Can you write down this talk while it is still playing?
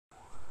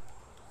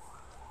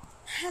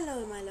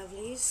Hello, my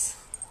lovelies.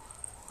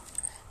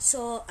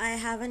 So, I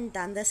haven't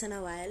done this in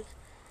a while,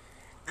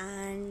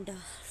 and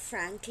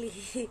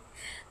frankly,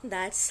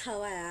 that's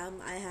how I am.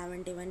 I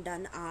haven't even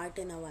done art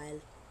in a while.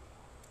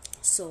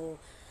 So,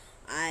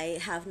 I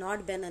have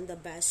not been in the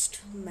best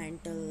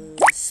mental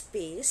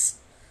space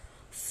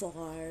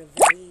for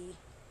very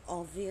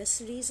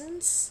obvious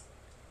reasons,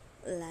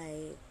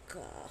 like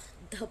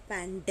the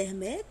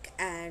pandemic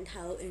and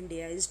how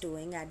India is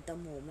doing at the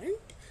moment.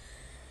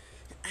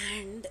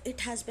 And it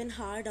has been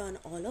hard on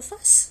all of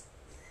us.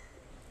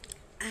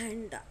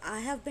 And I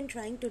have been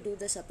trying to do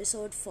this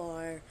episode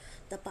for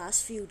the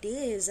past few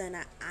days, and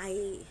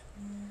I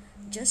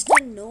just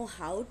didn't know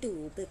how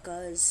to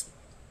because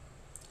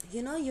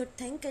you'd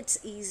think it's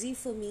easy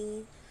for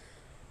me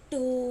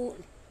to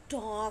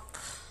talk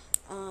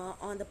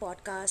on the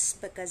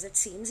podcast because it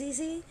seems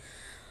easy,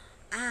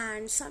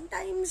 and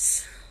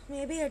sometimes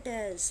maybe it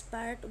is,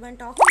 but when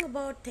talking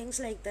about things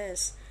like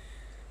this,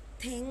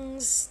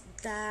 things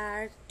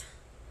that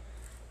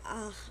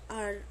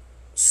are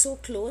so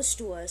close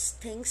to us,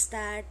 things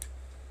that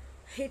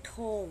hit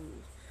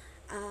home,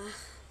 uh,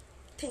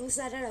 things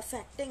that are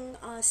affecting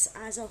us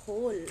as a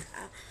whole.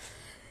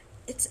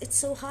 It's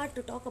so hard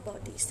to talk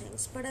about these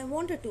things, but I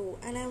wanted to,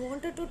 and I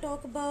wanted to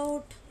talk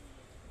about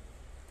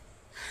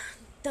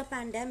the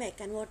pandemic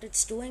and what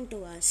it's doing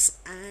to us.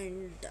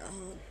 And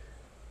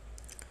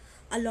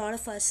a lot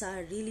of us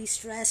are really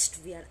stressed.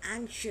 We are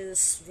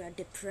anxious. We are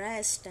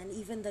depressed, and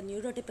even the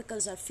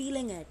neurotypicals are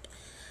feeling it.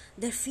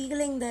 They're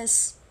feeling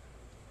this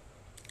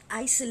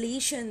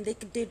isolation.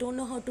 They don't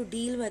know how to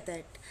deal with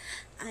it.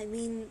 I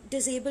mean,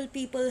 disabled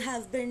people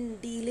have been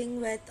dealing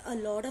with a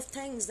lot of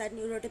things that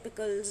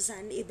neurotypicals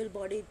and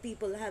able-bodied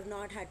people have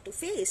not had to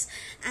face,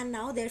 and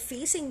now they're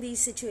facing these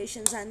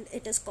situations, and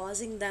it is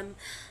causing them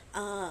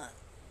uh,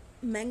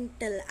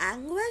 mental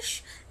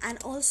anguish. And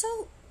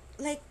also,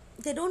 like,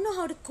 they don't know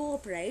how to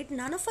cope, right?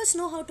 None of us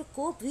know how to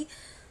cope.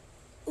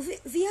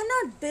 We are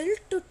not built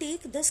to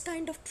take this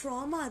kind of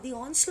trauma, the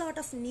onslaught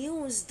of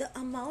news, the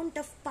amount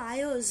of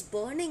fires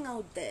burning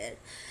out there.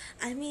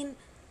 I mean,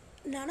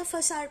 none of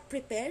us are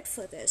prepared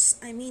for this.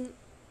 I mean,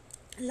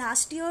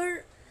 last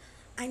year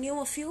I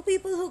knew a few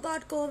people who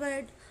got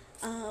COVID,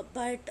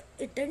 but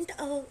it didn't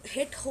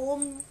hit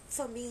home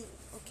for me,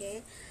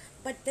 okay?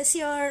 But this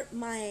year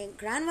my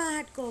grandma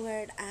had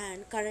COVID,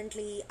 and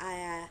currently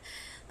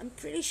I'm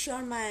pretty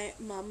sure my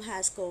mom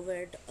has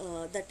COVID.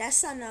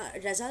 The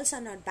results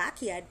are not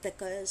back yet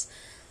because,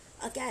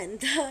 again,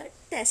 the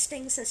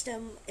testing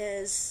system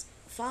is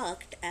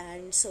fucked,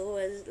 and so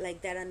is,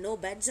 like, there are no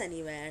beds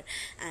anywhere,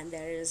 and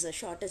there is a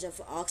shortage of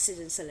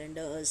oxygen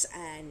cylinders,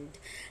 and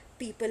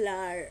people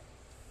are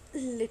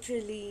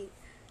literally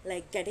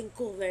like getting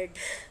COVID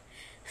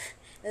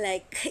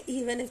like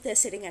even if they're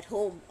sitting at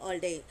home all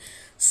day.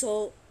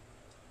 So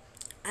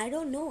I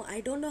don't know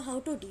how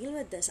to deal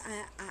with this.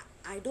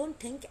 I don't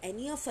think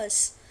any of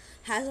us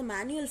has a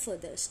manual for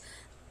this.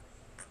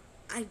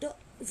 I don't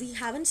We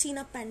haven't seen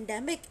a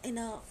pandemic in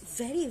a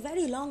very,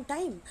 very long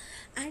time,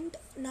 and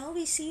now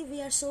we see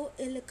we are so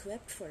ill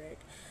equipped for it.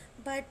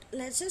 But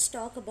let's just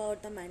talk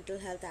about the mental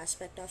health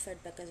aspect of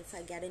it, because if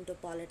I get into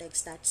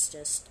politics, that's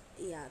just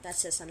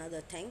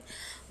another thing.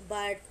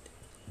 But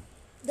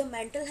the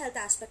mental health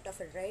aspect of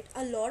it, right?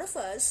 A lot of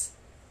us,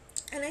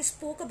 and I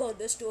spoke about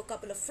this to a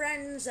couple of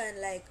friends and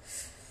like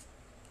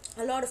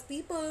a lot of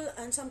people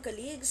and some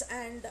colleagues,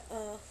 and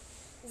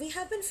we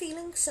have been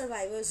feeling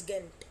survivor's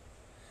guilt.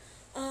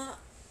 uh,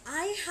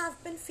 I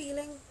have been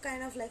feeling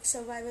kind of like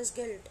survivor's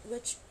guilt,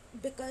 which,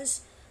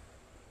 because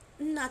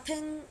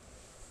nothing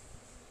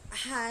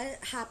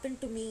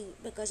happened to me,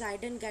 because I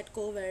didn't get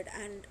COVID,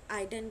 and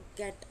I didn't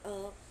get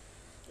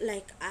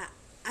like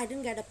I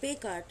didn't get a pay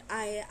cut.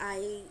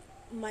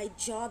 My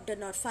job did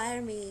not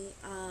fire me.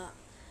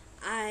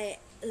 I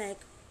like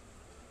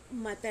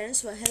My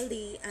parents were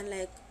healthy, and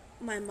like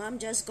my mom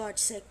just got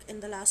sick in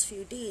the last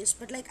few days,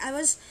 but like I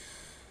was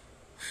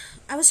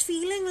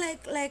feeling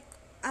like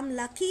I'm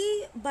lucky,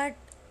 but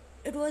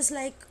it was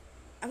like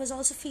I was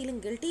also feeling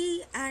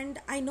guilty, and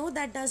I know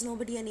that does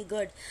nobody any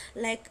good.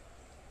 Like,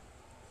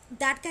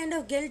 that kind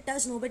of guilt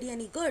does nobody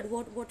any good.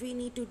 What we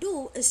need to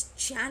do is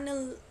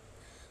channel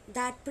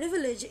that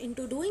privilege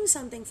into doing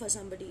something for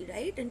somebody,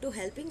 right? Into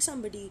helping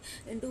somebody,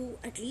 into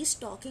at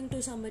least talking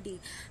to somebody.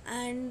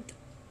 And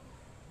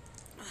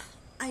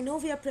I know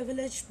we are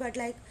privileged, but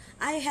like,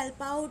 I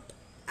help out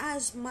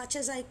as much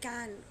as I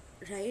can,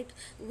 right?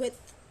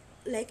 With,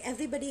 like,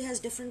 everybody has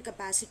different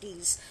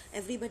capacities,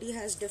 everybody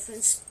has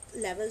different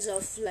levels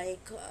of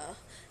like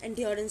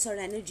endurance or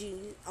energy,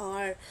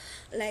 or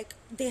like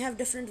they have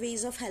different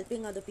ways of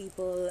helping other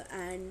people,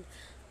 and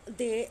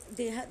they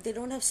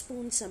don't have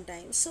spoons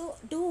sometimes. So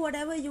do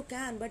whatever you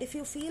can, but if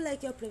you feel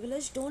like you're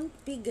privileged,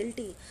 don't be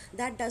guilty.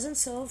 That doesn't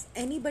serve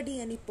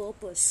anybody any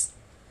purpose,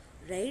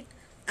 right?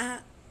 uh,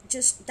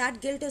 just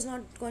that guilt is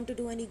not going to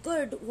do any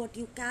good. What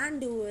you can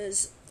do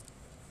is,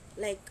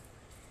 like,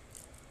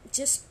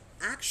 just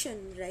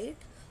action, right?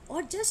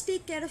 Or just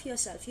take care of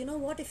yourself. You know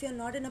what? If you're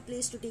not in a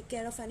place to take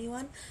care of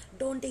anyone,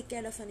 don't take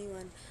care of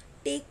anyone.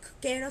 take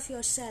care of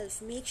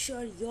yourself, make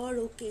sure you're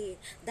okay.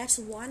 That's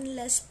one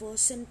less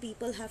person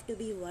people have to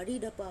be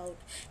worried about.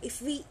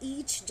 If we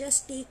each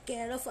just take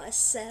care of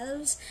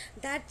ourselves,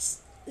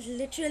 that's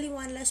literally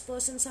one less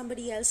person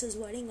somebody else is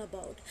worrying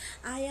about.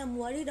 I am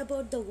worried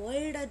about the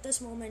world at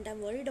this moment.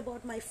 I'm worried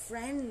about my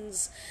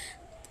friends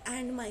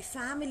and my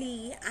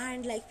family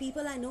and like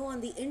people I know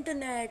on the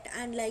internet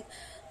and like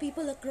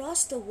people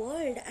across the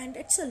world, and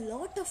it's a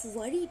lot of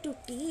worry to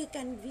take.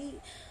 And we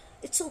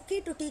it's okay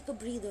to take a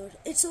breather.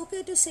 It's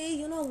okay to say,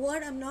 you know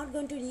what, I'm not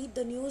going to read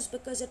the news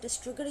because it is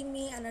triggering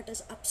me and it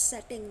is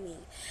upsetting me.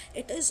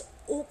 It is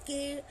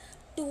okay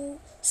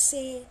to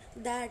say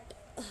that,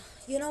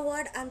 you know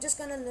what, I'm just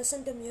gonna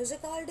listen to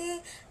music all day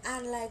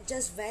and like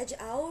just veg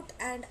out,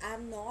 and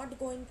I'm not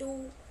going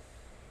to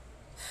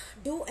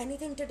do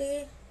anything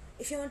today.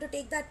 If you want to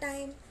take that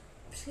time,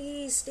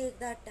 please take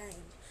that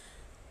time.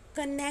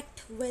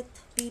 Connect with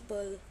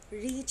people,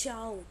 reach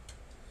out.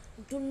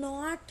 Do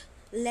not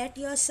let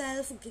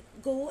yourself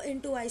go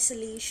into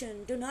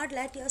isolation. Do not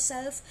let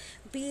yourself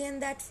be in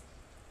that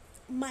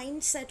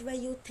mindset where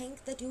you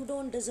think that you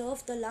don't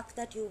deserve the luck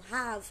that you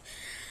have.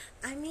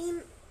 I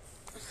mean,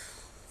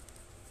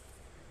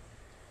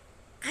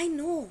 I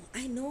know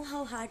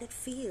how hard it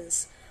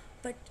feels,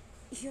 but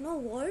you know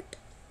what?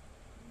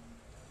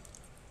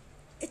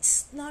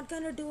 It's not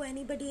gonna do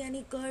anybody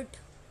any good.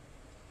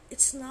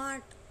 It's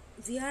not.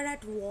 We are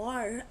at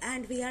war,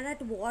 and we are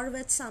at war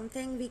with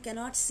something we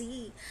cannot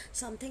see,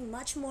 something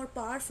much more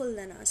powerful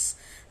than us,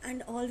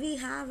 and all we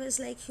have is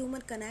like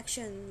human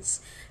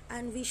connections,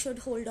 and we should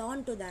hold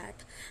on to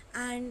that,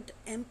 and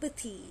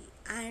empathy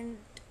and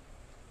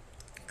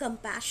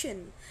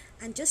compassion,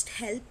 and just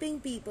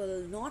helping people,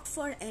 not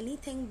for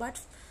anything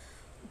but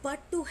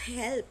to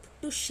help,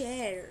 to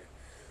share.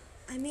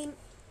 I mean,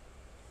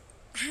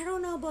 I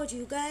don't know about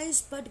you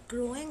guys, but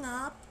growing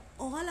up,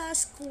 all our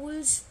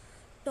schools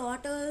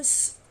taught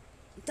us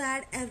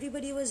that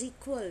everybody was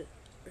equal,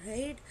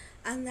 right?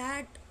 And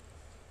that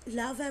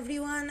love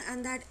everyone,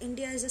 and that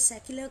India is a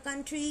secular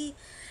country.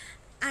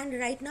 And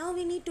right now,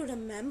 we need to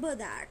remember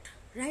that.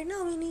 Right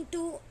now, we need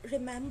to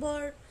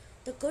remember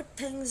the good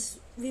things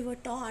we were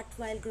taught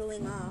while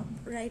growing up.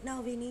 Right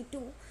now, we need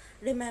to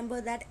remember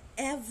that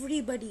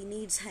everybody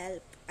needs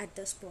help at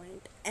this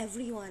point.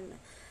 Everyone.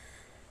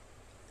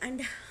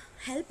 And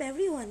help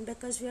everyone,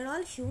 because we are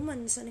all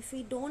humans, and if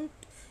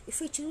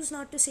we choose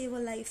not to save a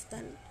life,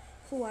 then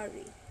who are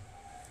we?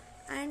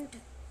 And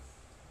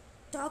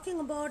talking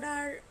about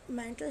our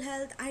mental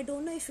health, I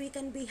don't know if we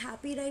can be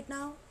happy right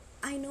now.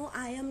 I know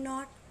I am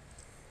not,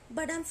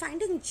 but I'm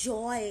finding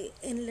joy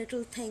in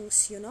little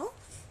things, you know.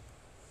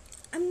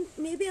 I'm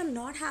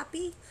not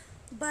happy,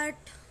 but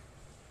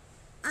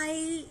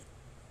I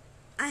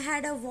I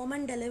had a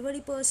woman delivery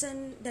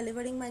person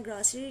delivering my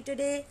grocery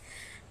today,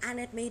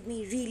 and it made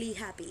me really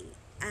happy.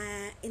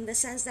 In the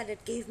sense that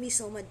it gave me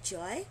so much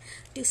joy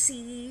to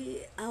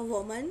see a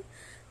woman,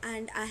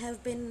 and I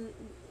have been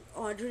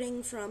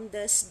ordering from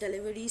this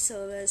delivery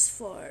service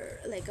for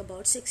like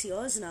about 6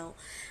 years now,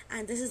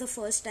 and this is the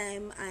first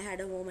time I had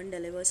a woman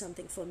deliver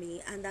something for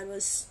me, and that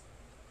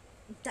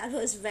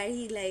was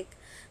very like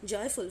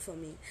joyful for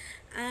me.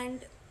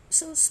 And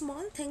so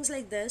small things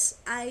like this,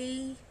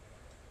 I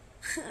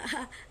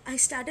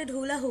started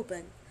hula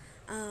hooping.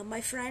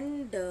 My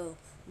friend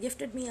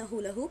gifted me a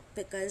hula hoop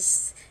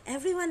because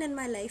everyone in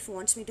my life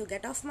wants me to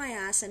get off my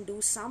ass and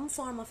do some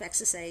form of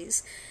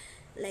exercise,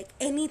 like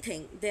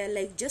anything. They're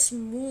like, just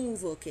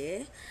move,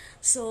 okay?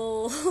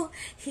 So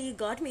he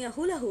got me a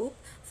hula hoop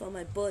for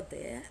my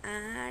birthday,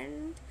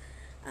 and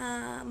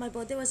my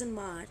birthday was in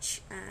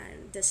March,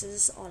 and this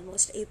is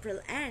almost April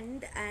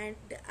end, and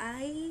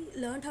I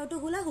learned how to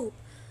hula hoop,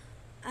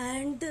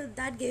 and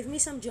that gave me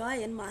some joy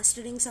in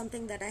mastering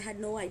something that I had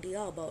no idea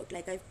about.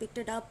 Like, I picked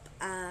it up,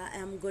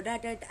 I'm good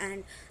at it,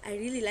 and I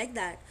really like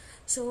that.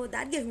 So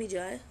that gave me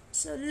joy.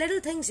 So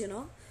little things,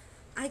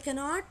 I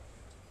cannot,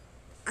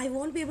 I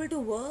won't be able to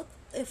work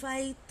if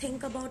I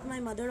think about my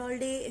mother all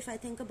day, if I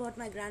think about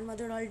my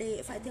grandmother all day,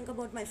 if I think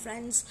about my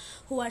friends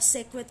who are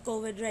sick with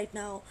COVID right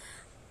now.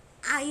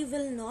 I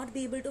will not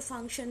be able to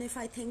function if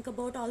I think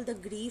about all the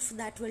grief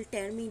that will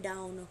tear me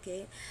down,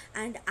 okay?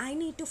 And I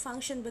need to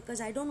function because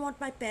I don't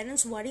want my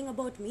parents worrying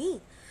about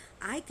me.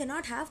 I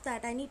cannot have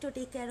that. I need to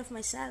take care of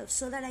myself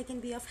so that I can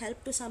be of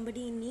help to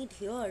somebody in need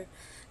here.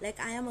 Like,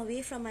 I am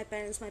away from my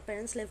parents. My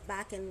parents live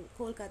back in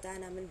Kolkata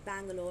and I'm in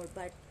Bangalore,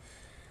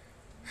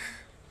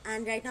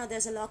 and right now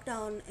there's a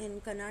lockdown in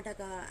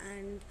Karnataka,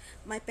 and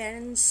my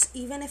parents,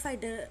 even if I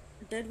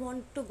did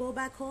want to go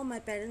back home, my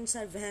parents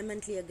are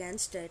vehemently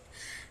against it,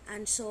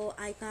 and so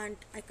I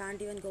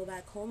can't even go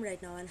back home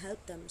right now and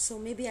help them. So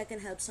maybe I can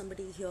help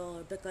somebody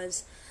here,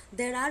 because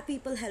there are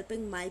people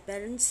helping my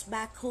parents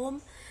back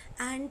home,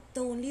 and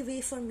the only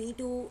way for me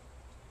to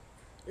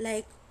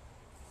like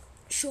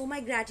show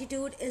my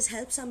gratitude is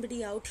help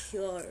somebody out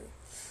here.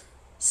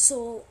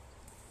 So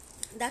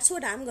that's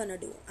what I'm gonna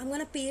do. I'm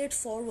gonna pay it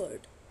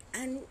forward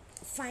and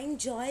find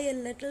joy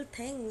in little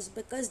things,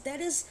 because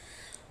there is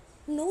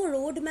no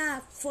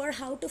roadmap for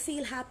how to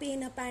feel happy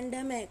in a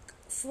pandemic.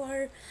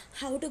 for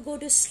how to go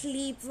to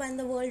sleep when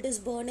the world is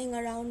burning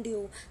around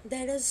you.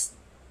 There's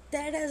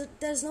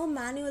no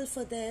manual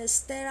for this.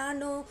 There are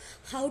no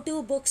how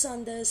to books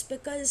on this,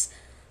 because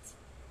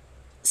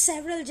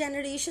several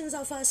generations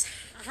of us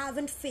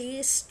haven't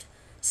faced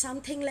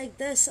something like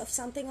this, of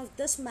something of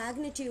this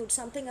magnitude,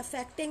 something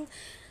affecting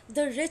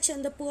the rich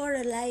and the poor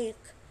alike.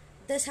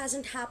 This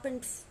hasn't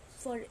happened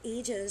for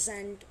ages,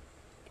 and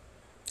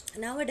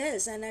now it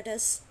is, and it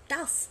is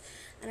tough,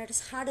 and it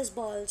is hard as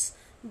balls.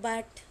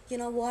 But you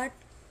know what?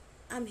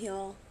 I'm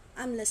here,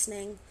 I'm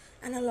listening,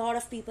 and a lot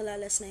of people are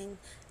listening.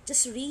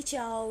 Just reach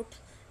out,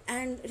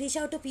 and reach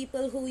out to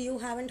people who you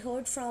haven't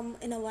heard from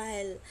in a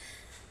while.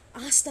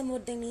 Ask them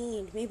what they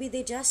need. Maybe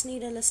they just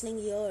need a listening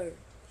ear,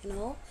 you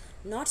know,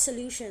 not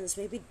solutions.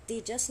 Maybe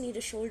they just need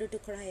a shoulder to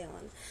cry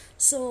on.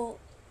 So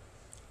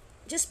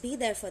just be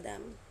there for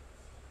them,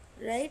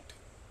 right?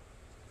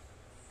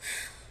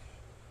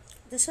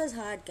 This was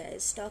hard,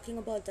 guys. Talking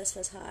about this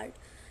was hard.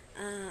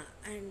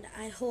 And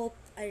I hope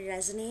I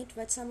resonate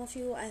with some of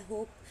you. I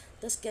hope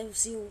this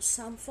gives you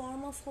some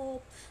form of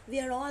hope. We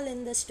are all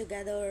in this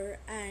together.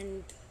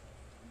 And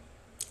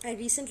I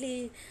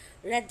recently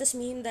read this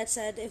meme that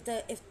said,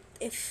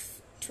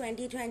 if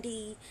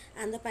 2020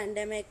 and the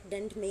pandemic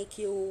didn't make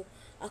you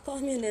a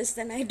communist,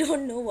 then I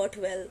don't know what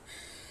will.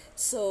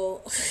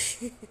 So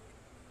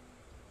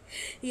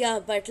yeah,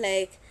 but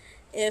like,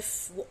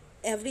 if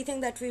everything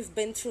that we've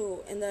been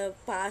through in the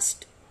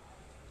past,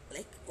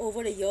 like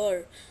over a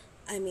year,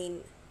 I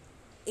mean,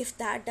 if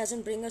that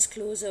doesn't bring us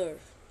closer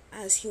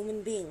as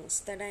human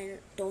beings, then I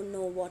don't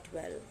know what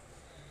will.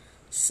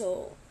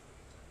 So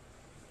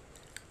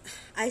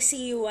I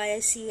see you, I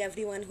see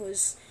everyone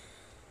who's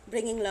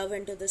bringing love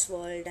into this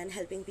world and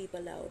helping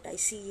people out. I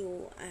see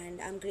you,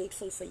 and I'm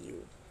grateful for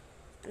you,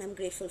 and I'm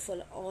grateful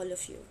for all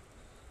of you.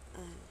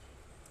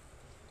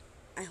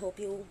 I hope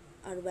you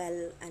are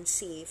well and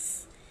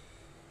safe,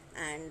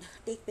 and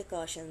take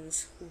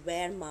precautions,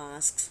 wear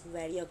masks,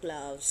 wear your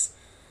gloves,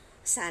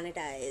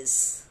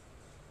 sanitize.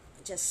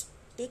 Just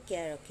take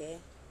care, okay?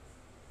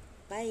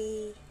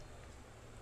 Bye.